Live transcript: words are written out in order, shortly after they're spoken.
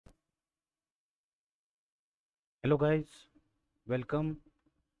Hello guys, welcome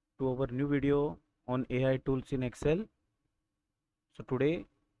to our new video on AI tools in Excel. So today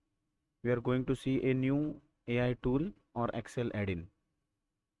we are going to see a new AI tool or Excel add-in.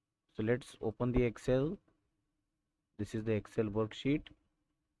 So let's open the Excel. This is the Excel worksheet.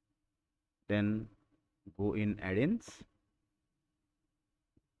 Then go in add-ins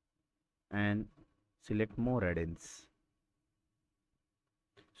and select more add-ins.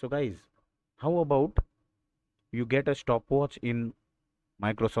 So guys, how about you get a stopwatch in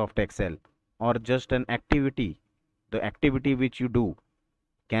Microsoft Excel or just an activity? The activity which you do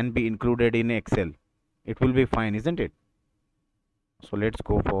can be included in Excel. It will be fine, isn't it? So let's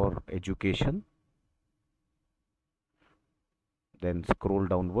go for education, then scroll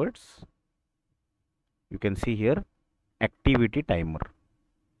downwards. You can see here activity timer.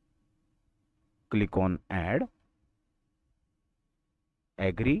 Click on add,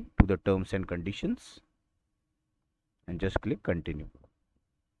 agree to the terms and conditions, and just click continue.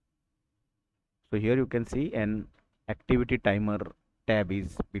 So here you can see an activity timer tab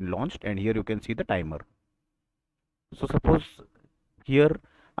is been launched, and here you can see the timer. So suppose here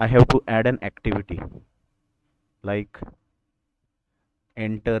I have to add an activity like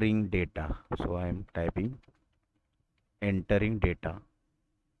entering data. So I am typing entering data.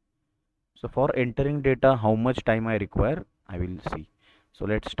 So for entering data, how much time I require, I will see. So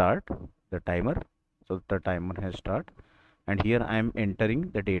let's start the timer. So the timer has start, and here I am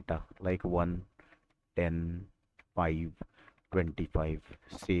entering the data like 1, 10, 5, 25,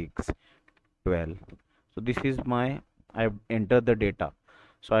 6, 12. So this is my, I've entered the data.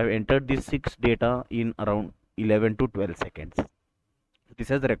 So I've entered this 6 data in around 11 to 12 seconds. This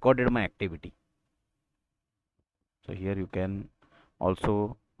has recorded my activity. So here you can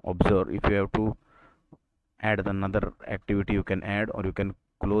also observe if you have to add another activity, you can add, or you can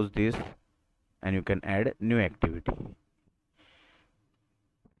close this and you can add new activity.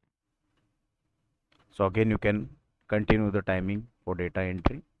 So again you can continue the timing for data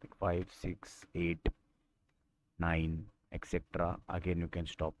entry like 5, 6, 8, 9, etc. Again you can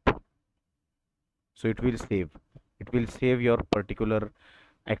stop. So it will save your particular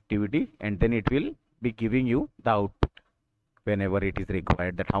activity, and then it will be giving you the output whenever it is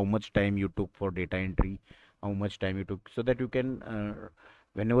required, that how much time you took for data entry, how much time you took, so that you can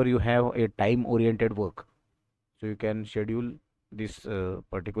whenever you have a time oriented work, so you can schedule this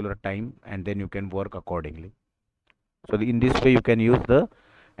particular time, and then you can work accordingly. So in this way you can use the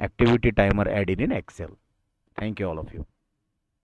activity timer add-in in Excel. Thank you all of you.